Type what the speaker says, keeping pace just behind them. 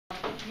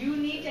you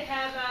need to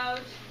have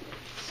out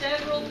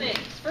several things.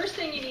 First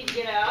thing you need to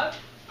get out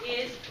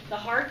is the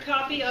hard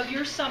copy of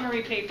your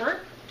summary paper,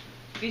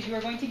 because you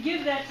are going to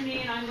give that to me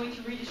and I'm going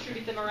to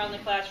redistribute them around the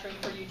classroom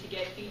for you to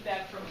get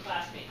feedback from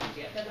classmates.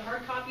 You have to have the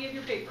hard copy of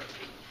your paper.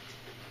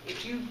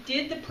 If you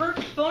did the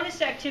PERC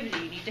bonus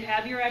activity, you need to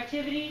have your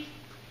activity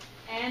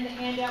and the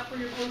handout for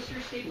your poster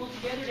stapled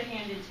together to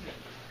hand in to me.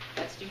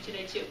 That's due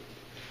today too.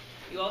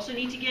 You also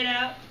need to get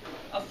out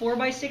a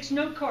 4x6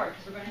 note card,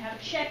 because we're going to have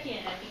a check-in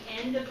at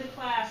the end of the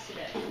class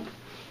today.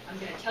 I'm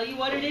going to tell you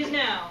what it is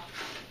now,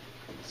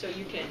 so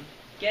you can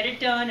get it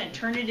done and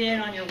turn it in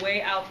on your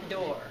way out the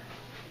door.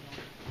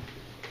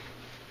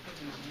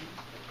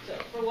 So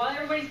for while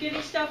everybody's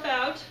getting stuff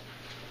out,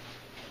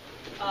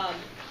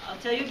 I'll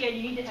tell you again,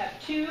 you need to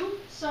have 2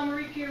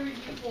 summary peer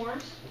review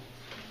forms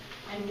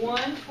and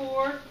 1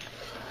 for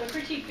the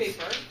critique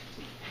paper.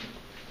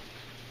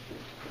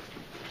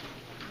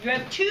 You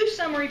have 2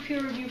 summary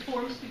peer review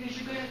forms because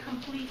you're going to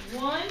complete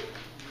 1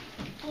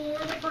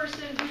 for the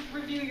person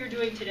whose review you're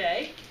doing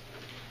today.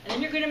 And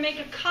then you're going to make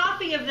a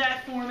copy of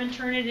that form and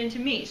turn it into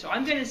me. So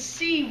I'm going to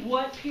see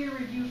what peer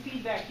review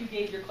feedback you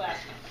gave your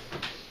classmates.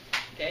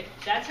 Okay?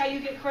 That's how you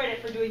get credit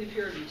for doing the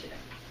peer review today.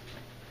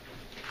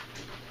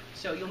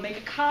 So you'll make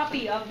a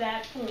copy of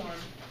that form,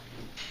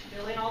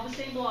 fill in all the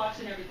same blocks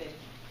and everything,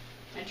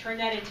 and turn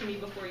that into me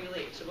before you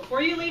leave. So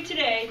before you leave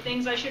today,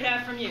 things I should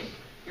have from you.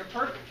 Your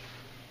PERC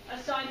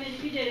assignment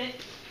if you did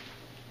it,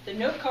 the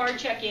note card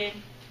check-in,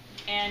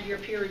 and your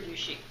peer review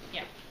sheet.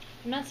 Yeah.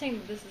 I'm not saying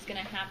that this is going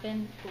to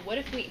happen, but what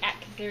if we,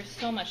 because there's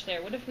so much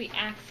there, what if we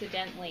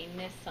accidentally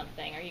miss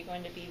something? Are you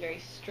going to be very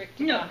strict?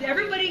 No,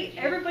 everybody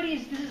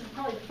is, this is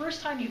probably the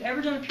first time you've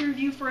ever done a peer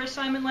review for an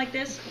assignment like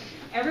this.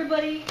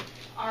 Everybody,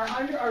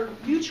 our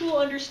mutual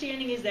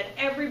understanding is that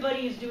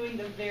everybody is doing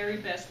the very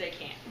best they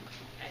can.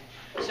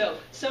 Okay? So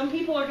some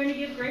people are going to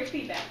give great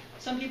feedback.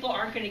 Some people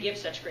aren't going to give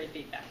such great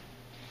feedback.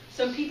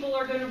 Some people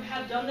are going to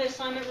have done the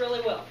assignment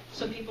really well.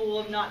 Some people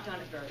will have not done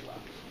it very well.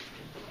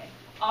 Okay?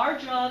 Our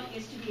job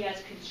is to be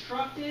as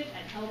constructive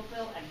and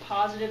helpful and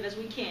positive as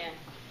we can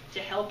to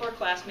help our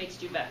classmates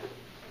do better.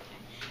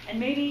 Okay? And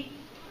maybe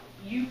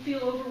you feel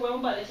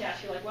overwhelmed by the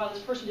task. You're like, wow,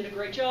 this person did a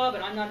great job,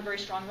 and I'm not a very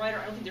strong writer.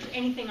 I don't think there's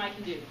anything I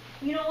can do.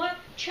 You know what?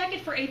 Check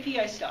it for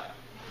API style.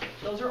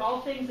 Those are all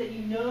things that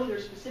you know.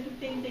 There's specific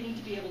things they need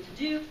to be able to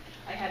do.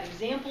 I have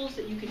examples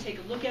that you can take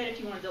a look at if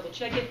you want to double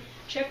check it.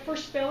 Check for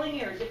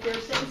spelling errors. If there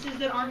are sentences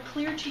that aren't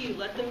clear to you,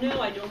 let them know.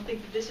 I don't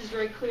think that this is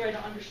very clear. I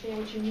don't understand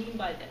what you mean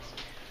by this.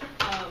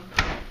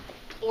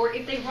 Or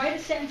if they write a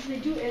sentence and they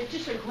do it's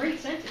just a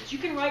great sentence, you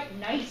can write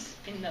nice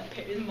in the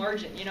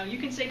margin. You know, you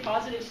can say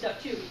positive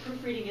stuff too.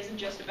 Proofreading isn't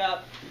just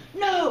about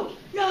no,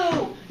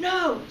 no,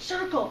 no,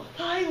 circle,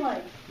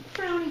 highlight,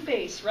 frowny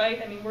face,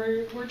 right? I mean,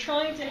 we're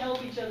trying to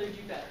help each other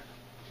do better.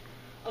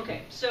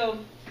 Okay, so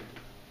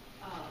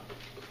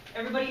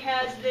everybody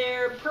has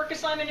their PERC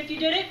assignment if you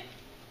did it.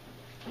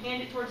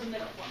 Hand it towards the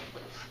middle for me,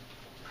 please.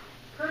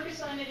 PERC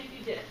assignment if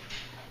you did it.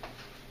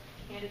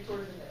 Hand it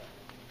towards the middle.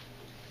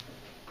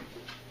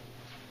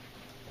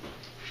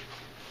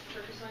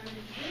 PERC assignment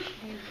if you did it.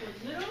 Hand it towards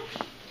the middle.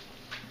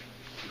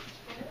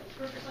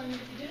 PERC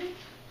assignment if you did it.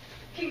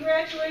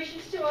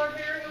 Congratulations to our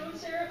very own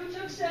Sarah, who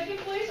took 2nd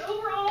place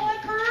overall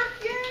at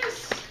PERC.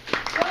 Yes!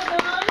 Well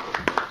done.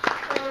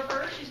 For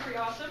her, she's pretty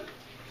awesome.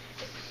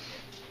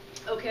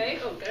 Okay.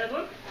 Oh, good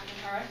one.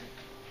 All right.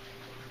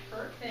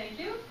 PERC, thank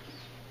you.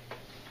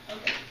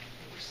 Okay.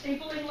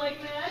 Stapling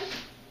like mad.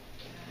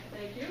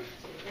 Thank you.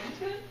 Stapling's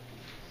good.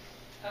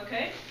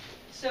 Okay.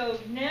 So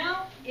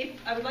now, if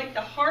I would like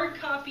the hard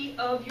copy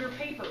of your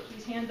paper,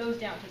 please hand those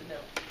down to the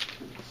middle.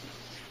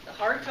 The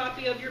hard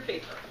copy of your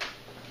paper.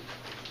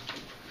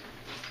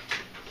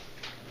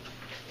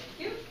 Thank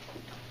you.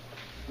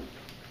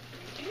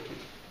 Thank you.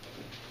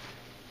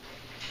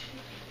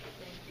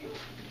 Thank you.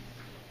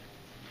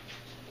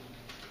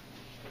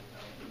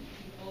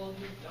 People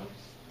who don't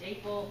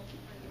staple.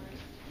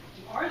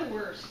 You are the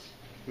worst.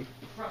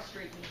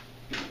 Frustrate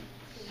me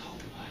so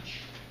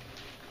much.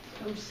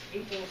 Those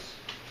staples.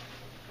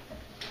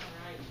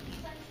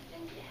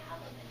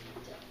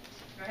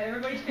 All right,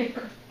 everybody's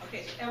paper.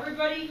 Okay, so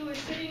everybody who is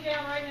sitting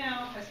down right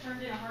now has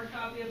turned in a hard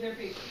copy of their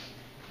paper.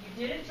 If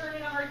you didn't turn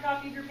in a hard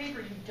copy of your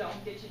paper, you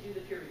don't get to do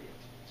the peer review.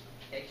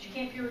 Okay, because you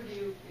can't peer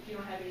review if you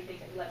don't have anything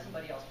that you let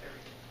somebody else peer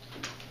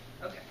review.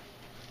 Okay.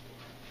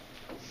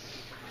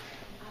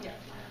 Yeah.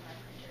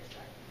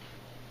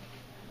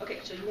 Okay,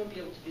 so you won't be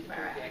able to do the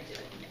peer review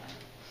activity.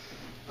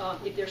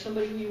 If there's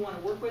somebody who you want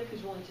to work with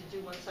who's willing to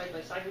do one side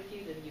by side with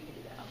you, then you can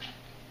do that.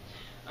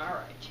 All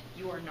right.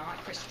 You are not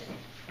Kristen.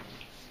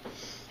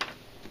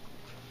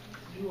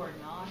 You are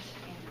not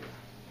Andrea.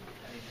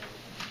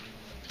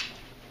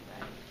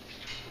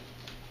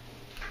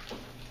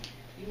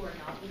 You are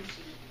not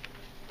Lucy.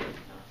 You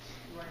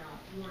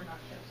are not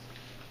Kelsey.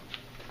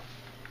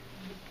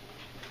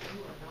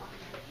 You are not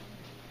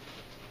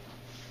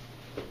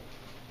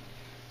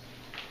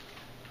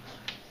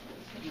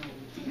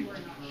You are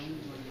not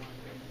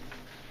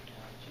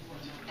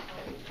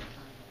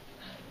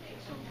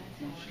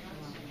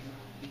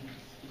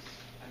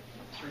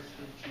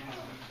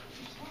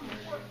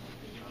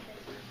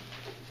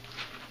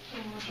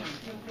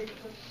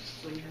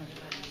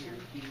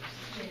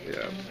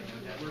Yeah.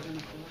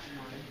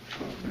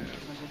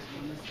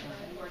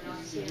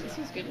 This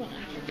was a good one,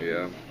 actually.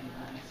 Yeah.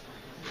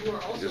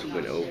 Just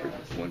went over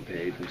one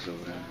page and so on.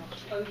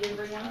 Oh, you didn't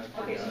bring one?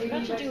 Okay, so We're maybe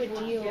about you to guys do a work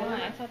DOI. together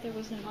I thought there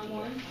wasn't a on DOI.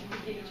 one.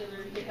 Give each other,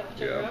 help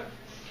each Yeah. other out.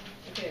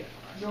 Okay,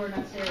 you're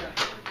not Sarah.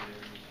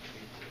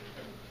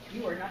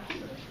 You are not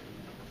Kimberly.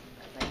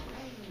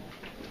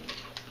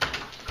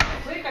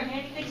 Quick, I'm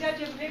handing things out. Do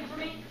you have a paper for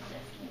me?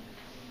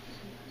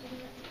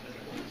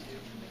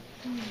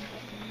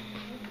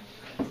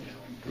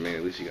 I mean,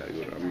 at least you gotta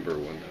go to. I remember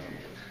one time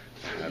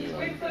I had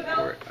one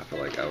where I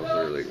felt like I was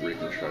literally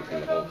reconstructing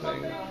the whole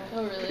thing.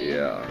 Oh, really?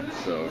 Yeah.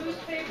 So.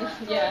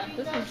 Yeah,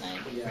 this one's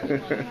nice.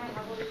 This is one. I'm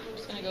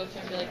just gonna go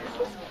through and be like,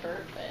 this is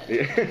perfect.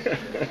 Yeah.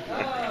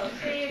 Oh,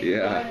 save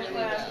Yeah. my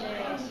last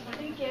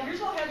names.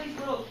 Yours all have these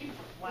little cute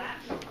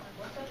flaps.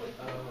 What's up with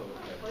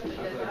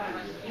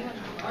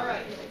all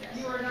right,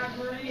 you are not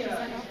Maria.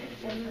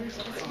 Are you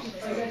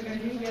guys gonna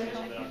do get it?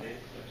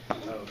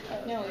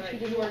 No, if you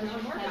didn't work on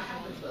more.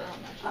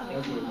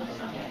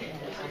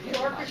 You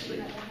are Christian.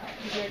 Did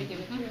you already give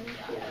it to her?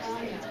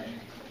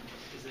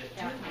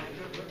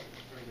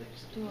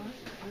 Do what?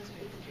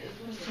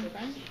 It's in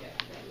French?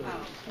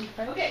 In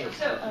French? Okay,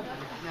 so. Oh.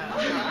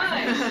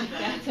 Nice.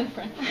 Yeah, it's in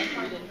French. I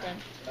read it in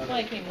French. That's why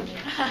I came with you.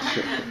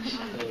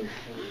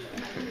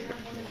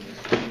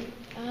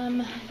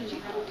 Did you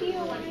put a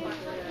DOI?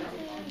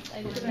 I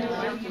did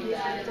not do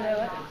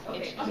that.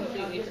 It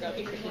completely forgot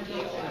to put the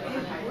DOI.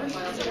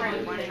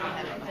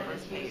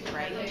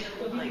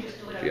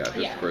 Yeah, just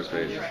Yeah. the first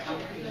page.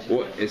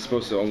 Well, it's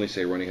supposed to only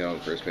say running head on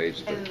the first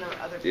page. But And then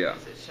the other yeah.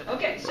 pages it should.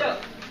 Okay, so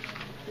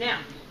now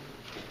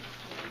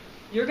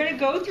you're going to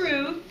go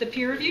through the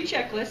peer review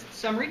checklist,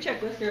 summary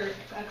checklist. There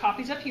are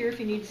copies up here if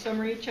you need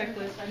summary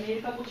checklist. I made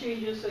a couple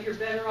changes, so you're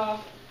better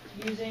off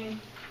using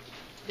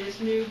this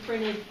new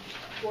printed,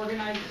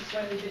 organized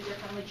slightly bit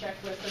differently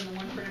checklist than the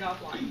one printed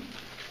offline.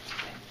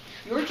 Okay.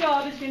 Your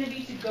job is going to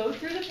be to go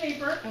through the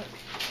paper.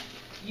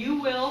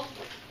 You will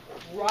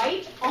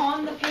write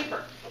on the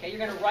paper. Okay, you're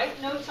going to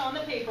write notes on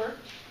the paper.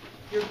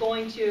 You're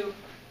going to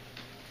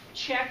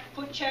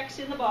put checks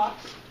in the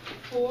box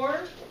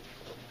for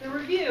the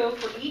review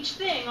for each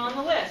thing on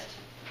the list.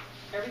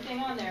 Everything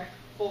on there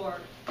for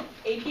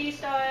APA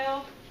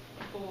style,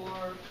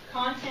 for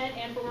content,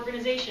 and for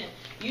organization.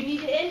 You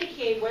need to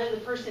indicate whether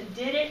the person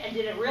did it and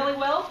did it really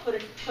well,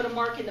 put a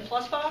mark in the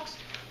plus box.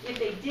 If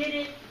they did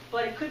it,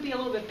 but it could be a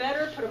little bit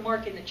better, put a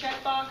mark in the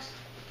check box.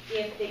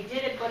 If they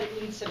did it, but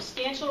it needs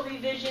substantial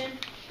revision,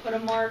 put a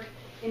mark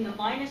in the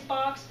minus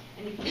box.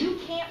 And if you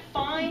can't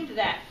find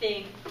that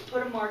thing,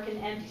 put a mark in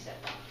the empty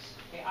set box.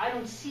 Okay, I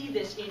don't see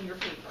this in your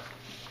paper.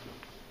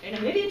 And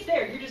maybe it's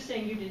there, you're just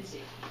saying you didn't see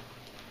it.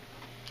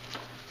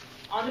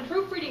 On the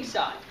proofreading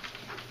side,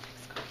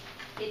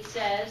 it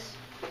says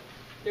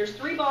there's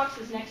 3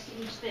 boxes next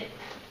to each thing.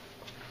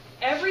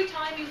 Every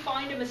time you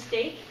find a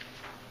mistake,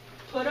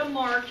 put a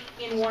mark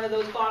in one of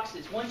those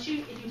boxes. If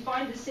you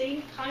find the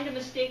same kind of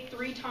mistake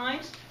 3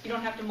 times, you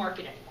don't have to mark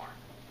it anymore.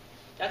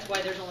 That's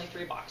why there's only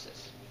 3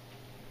 boxes.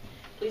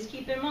 Please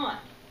keep in mind,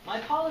 my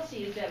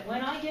policy is that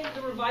when I get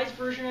the revised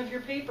version of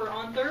your paper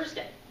on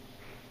Thursday,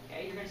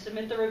 okay, you're going to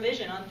submit the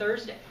revision on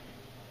Thursday.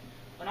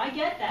 When I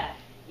get that,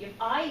 if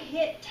I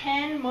hit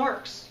 10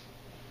 marks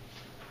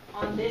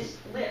on this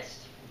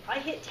list, if I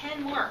hit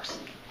 10 marks,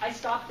 I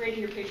stop grading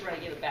your paper and I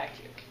give it back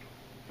to you.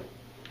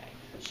 Okay.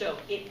 So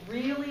it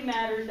really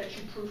matters that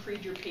you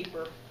proofread your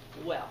paper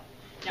well.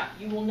 Now,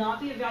 you will not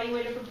be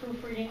evaluated for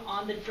proofreading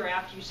on the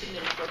draft you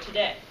submitted for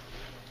today.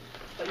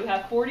 But you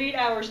have 48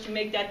 hours to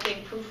make that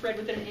thing proofread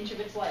within an inch of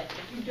its life.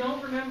 If you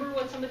don't remember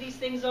what some of these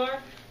things are,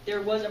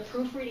 there was a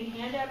proofreading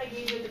handout I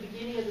gave you at the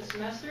beginning of the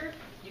semester.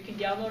 You can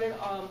download it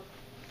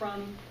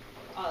from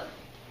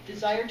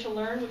Desire to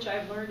Learn, which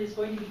I've learned is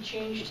going to be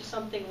changed to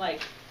something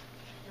like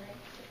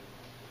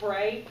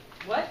Bright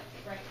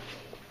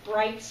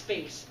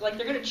Space. Like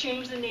they're going to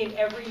change the name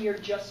every year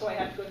just so I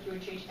have to go through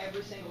and change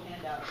every single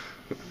handout.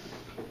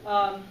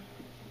 All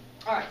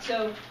right,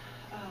 so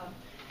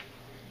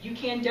you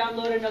can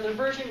download another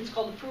version. It's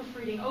called the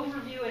Proofreading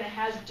Overview, and it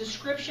has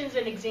descriptions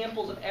and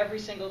examples of every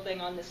single thing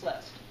on this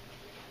list.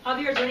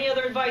 Javier, is there any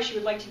other advice you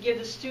would like to give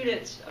the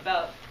students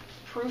about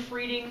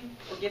proofreading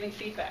or giving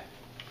feedback?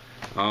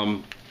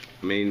 I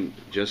mean,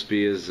 just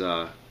be as,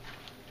 I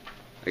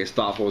guess,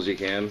 thoughtful as you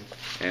can,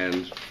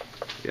 and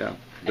yeah,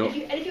 don't.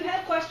 And if you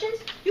have questions,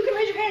 you can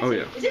raise your hand and say,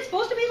 yeah. Is it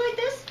supposed to be like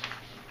this?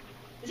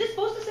 Is it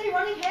supposed to say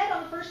running head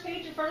on the first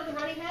page in front of the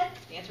running head?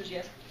 The answer is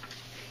yes.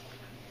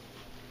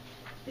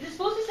 Is it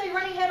supposed to say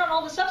running head on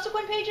all the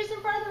subsequent pages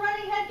in front of the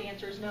running head? The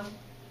answer is no.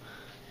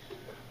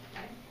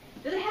 Okay.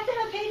 Does it have to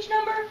have a page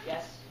number?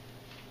 Yes.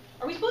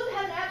 Are we supposed to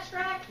have an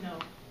abstract? No.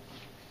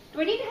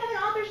 Do I need to have an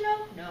author's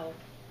note? No.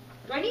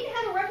 Do I need to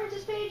have a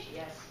references page?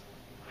 Yes.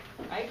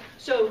 Right?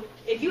 So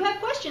if you have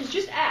questions,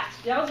 just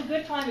ask. That was a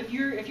good time if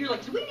you're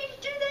like, do we need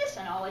to do this?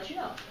 And I'll let you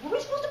know. Were we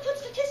supposed to put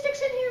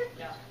statistics in here?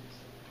 No.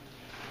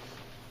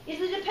 Is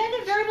the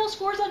dependent variable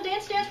scores on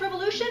Dance Dance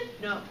Revolution?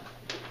 No.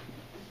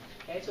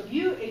 Okay, so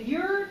if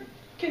you're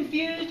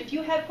confused, if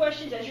you have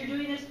questions as you're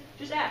doing this,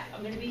 just ask.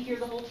 I'm going to be here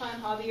the whole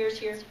time. Javier's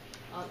here,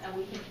 and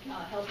we can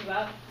help you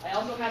out. I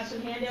also have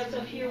some handouts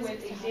up here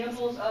with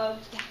examples of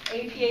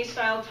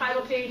APA-style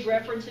title page,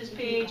 references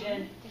page,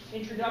 and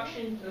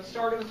introduction, the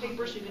start of a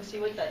paper, so you can see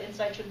what the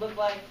inside should look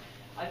like.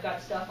 I've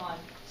got stuff on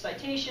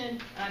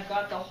citation, and I've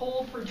got the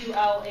whole Purdue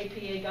OWL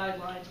APA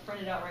guidelines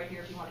printed out right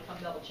here if you want to come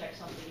double check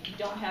something, if you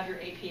don't have your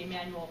APA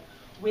manual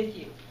with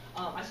you.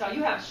 I saw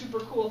you have a super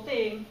cool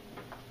thing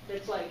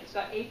that's like, it's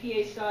got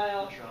APA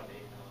style.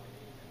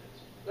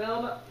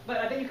 Well, but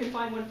I bet you can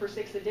find one for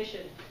 6th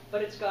edition,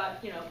 but it's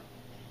got, you know,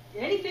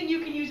 anything you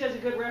can use as a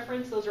good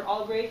reference, those are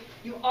all great.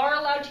 You are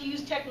allowed to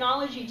use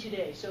technology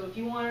today, so if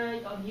you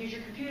want to use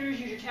your computers,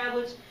 use your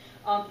tablets,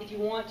 if you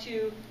want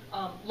to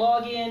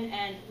log in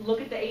and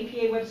look at the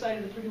APA website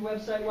or the Purdue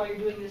website while you're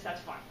doing this,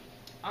 that's fine.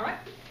 All right?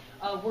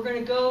 We're going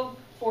to go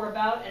for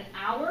about an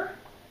hour,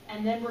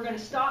 and then we're going to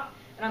stop,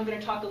 and I'm going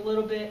to talk a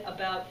little bit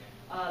about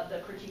the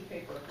critique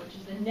paper, which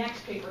is the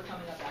next paper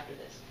coming up after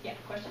this. Yeah,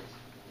 questions?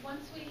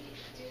 Once we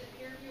do the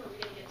peer review, are we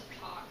going to get to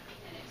talk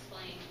and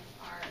explain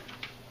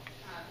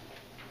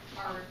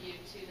our review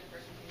to the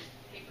person whose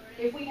paper it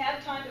is? If we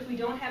have time, if we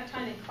don't have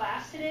time in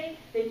class today,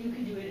 then you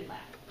can do it in lab.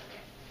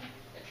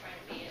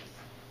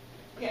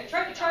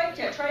 Try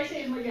to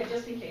say as much,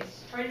 just in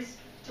case. Try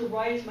to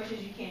write as much as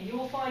you can. You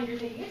will find you're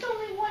thinking, it's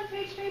only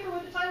one-page paper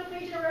with a title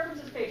page and a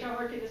references page. How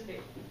hard can this be?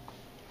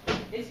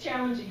 It's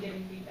challenging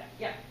getting feedback.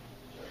 Yeah.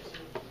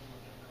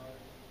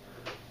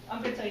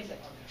 I'm going to tell you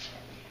something.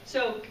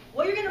 So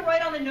what you're going to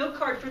write on the note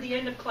card for the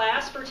end of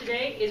class for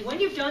today is when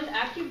you've done,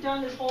 after you've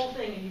done this whole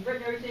thing and you've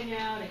written everything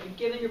out and you've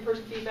given your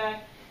person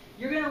feedback,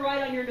 you're going to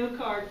write on your note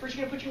card, first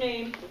you're going to put your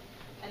name,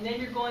 and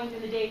then you're going to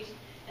the date,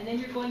 and then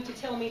you're going to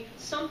tell me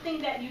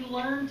something that you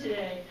learned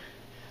today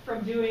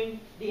from doing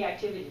the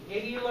activity.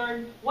 Maybe you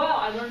learned, wow,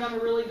 I learned I'm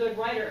a really good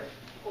writer.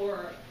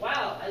 Or,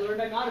 wow, I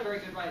learned I'm not a very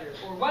good writer.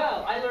 Or,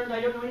 wow, I learned I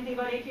don't know anything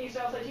about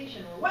APA-style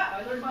citation. Or, wow,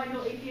 I learned I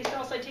know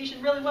APA-style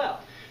citation really well.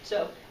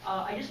 So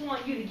I just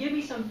want you to give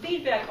me some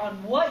feedback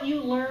on what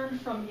you learned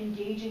from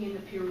engaging in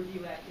the peer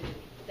review activity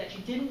that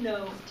you didn't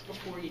know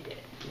before you did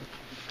it.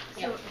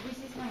 So if we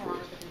see something wrong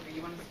with the paper,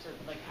 you want us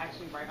to like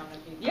actually write on their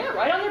paper? Yeah,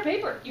 write on their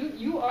paper.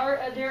 You are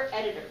their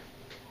editor.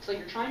 So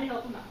you're trying to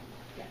help them out.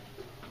 Yeah.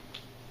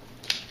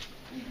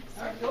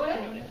 All right, go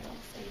ahead.